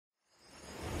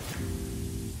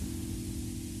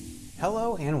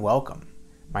Hello and welcome.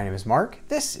 My name is Mark,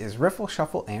 this is Riffle,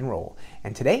 Shuffle, and Roll,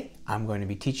 and today I'm going to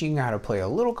be teaching you how to play a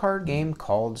little card game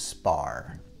called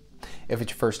Spar. If it's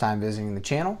your first time visiting the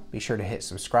channel, be sure to hit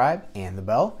subscribe and the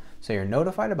bell so you're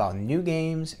notified about new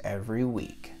games every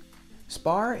week.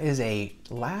 Spar is a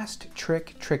last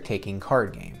trick-taking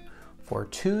card game for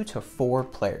 2 to 4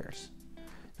 players.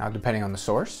 Now, depending on the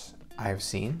source, I have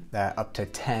seen that up to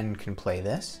 10 can play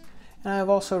this, and I have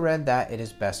also read that it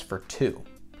is best for 2.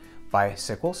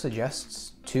 Bicycle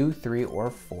suggests 2, 3, or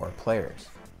 4 players.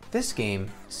 This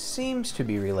game seems to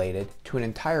be related to an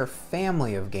entire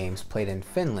family of games played in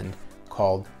Finland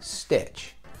called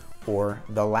Stitch, or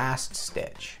The Last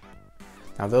Stitch.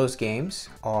 Now those games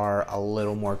are a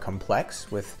little more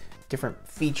complex with different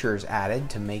features added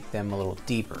to make them a little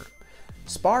deeper.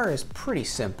 Spar is pretty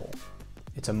simple.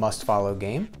 It's a must-follow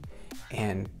game,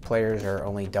 and players are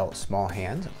only dealt small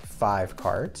hands of 5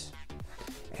 cards,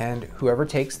 and whoever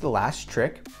takes the last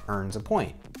trick earns a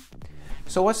point.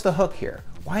 So what's the hook here?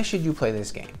 Why should you play this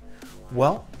game?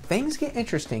 Well, things get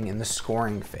interesting in the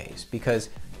scoring phase because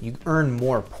you earn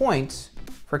more points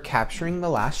for capturing the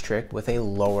last trick with a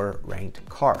lower ranked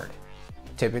card.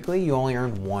 Typically, you only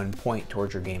earn 1 point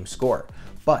towards your game score,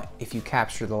 but if you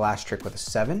capture the last trick with a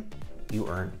 7, you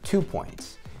earn 2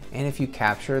 points. And if you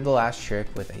capture the last trick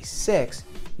with a 6,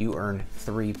 you earn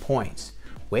 3 points,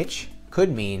 which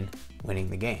could mean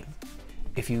winning the game.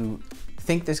 If you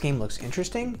think this game looks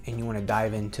interesting and you want to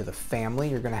dive into the family,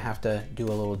 you're going to have to do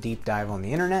a little deep dive on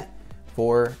the internet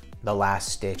for the Last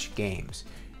Stitch games.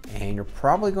 And you're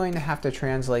probably going to have to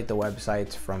translate the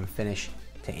websites from Finnish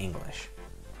to English.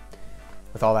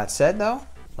 With all that said though,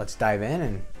 let's dive in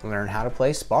and learn how to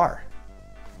play Spar.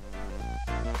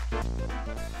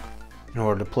 In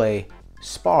order to play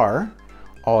Spar,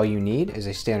 all you need is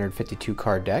a standard 52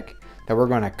 card deck that we're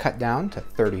going to cut down to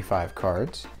 35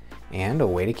 cards and a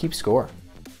way to keep score.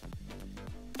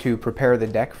 To prepare the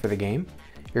deck for the game,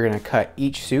 you're going to cut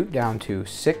each suit down to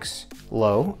 6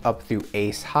 low up through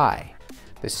ace high.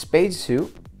 The spade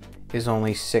suit is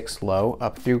only 6 low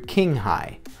up through king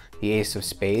high. The ace of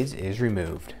spades is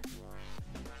removed.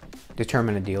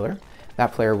 Determine a dealer.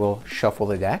 That player will shuffle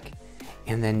the deck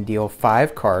and then deal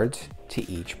 5 cards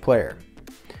to each player.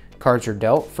 Cards are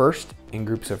dealt first in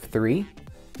groups of 3,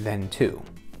 then 2.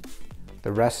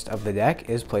 The rest of the deck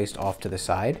is placed off to the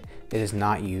side. It is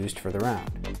not used for the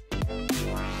round.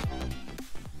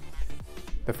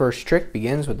 The first trick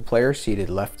begins with the player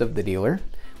seated left of the dealer.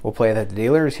 We'll play that the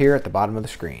dealer is here at the bottom of the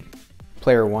screen.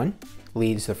 Player 1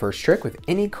 leads the first trick with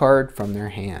any card from their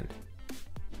hand.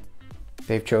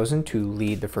 They've chosen to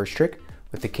lead the first trick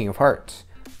with the King of Hearts.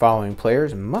 Following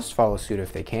players must follow suit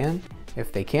if they can.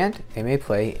 If they can't, they may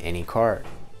play any card.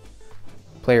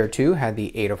 Player 2 had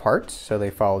the 8 of Hearts, so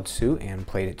they followed suit and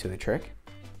played it to the trick.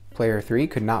 Player 3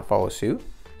 could not follow suit,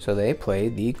 so they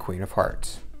played the Queen of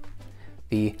Hearts.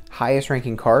 The highest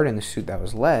ranking card in the suit that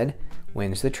was led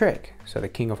wins the trick, so the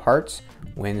King of Hearts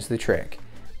wins the trick.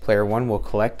 Player 1 will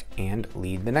collect and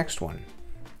lead the next one.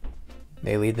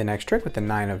 They lead the next trick with the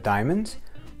 9 of Diamonds.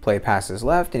 Play passes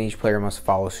left, and each player must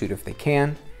follow suit if they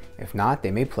can. If not, they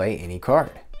may play any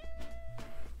card.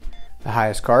 The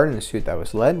highest card in the suit that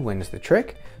was led wins the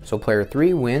trick, so player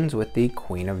 3 wins with the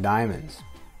Queen of Diamonds.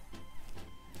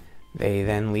 They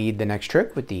then lead the next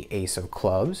trick with the Ace of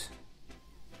Clubs.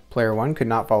 Player 1 could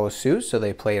not follow suit, so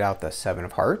they played out the 7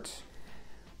 of Hearts.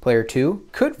 Player 2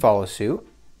 could follow suit,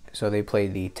 so they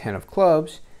played the 10 of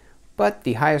Clubs, but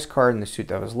the highest card in the suit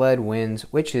that was led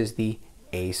wins, which is the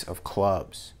Ace of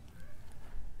Clubs.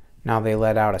 Now they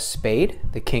let out a spade,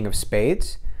 the King of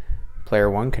Spades. Player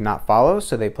 1 could not follow,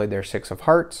 so they played their 6 of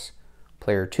Hearts.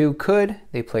 Player 2 could,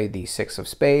 they played the 6 of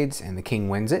Spades, and the King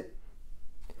wins it.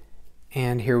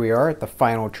 And here we are at the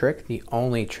final trick, the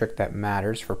only trick that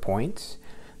matters for points.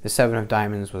 The 7 of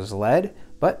Diamonds was led,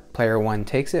 but player 1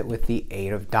 takes it with the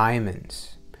 8 of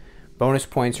Diamonds. Bonus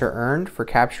points are earned for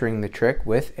capturing the trick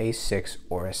with a 6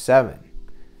 or a 7.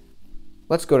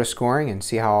 Let's go to scoring and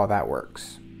see how all that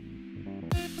works.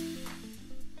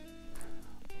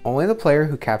 Only the player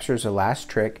who captures the last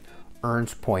trick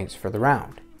earns points for the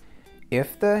round.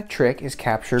 If the trick is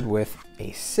captured with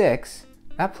a 6,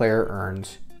 that player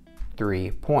earns 3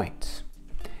 points.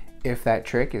 If that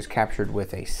trick is captured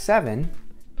with a 7,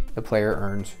 the player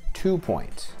earns 2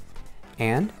 points.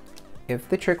 And if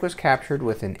the trick was captured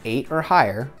with an 8 or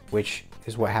higher, which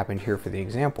is what happened here for the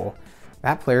example,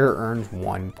 that player earns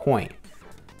 1 point.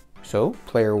 So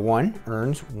player 1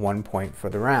 earns 1 point for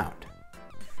the round.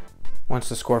 Once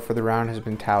the score for the round has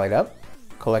been tallied up,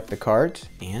 collect the cards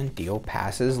and deal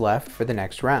passes left for the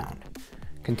next round.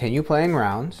 Continue playing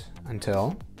rounds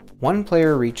until one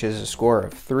player reaches a score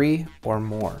of 3 or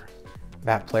more.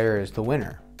 that player is the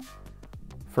winner.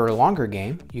 For a longer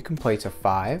game, you can play to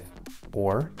 5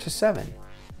 or to 7.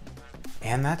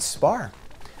 And that's Spar.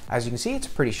 As you can see, it's a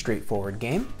pretty straightforward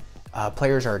game.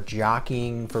 Players are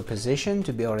jockeying for position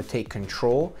to be able to take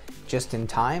control just in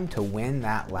time to win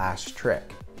that last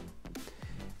trick.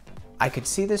 I could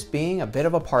see this being a bit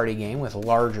of a party game with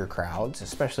larger crowds,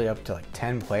 especially up to like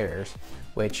 10 players,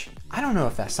 which I don't know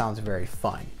if that sounds very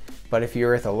fun, but if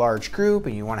you're with a large group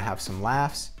and you want to have some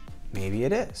laughs, maybe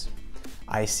it is.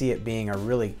 I see it being a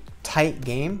really tight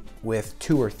game with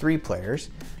 2 or 3 players,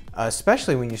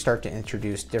 especially when you start to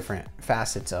introduce different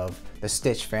facets of the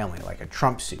Stitch family, like a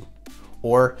trump suit,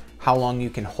 or how long you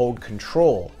can hold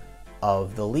control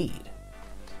of the lead.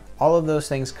 All of those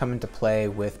things come into play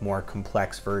with more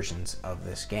complex versions of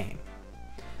this game.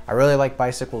 I really like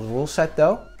Bicycle's rule set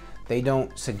though. They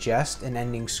don't suggest an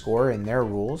ending score in their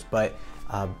rules, but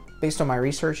based on my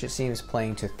research, it seems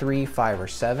playing to 3, 5, or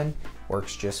 7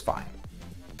 works just fine.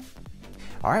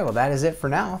 All right, well that is it for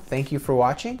now. Thank you for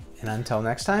watching, and until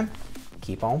next time,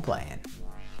 keep on playing.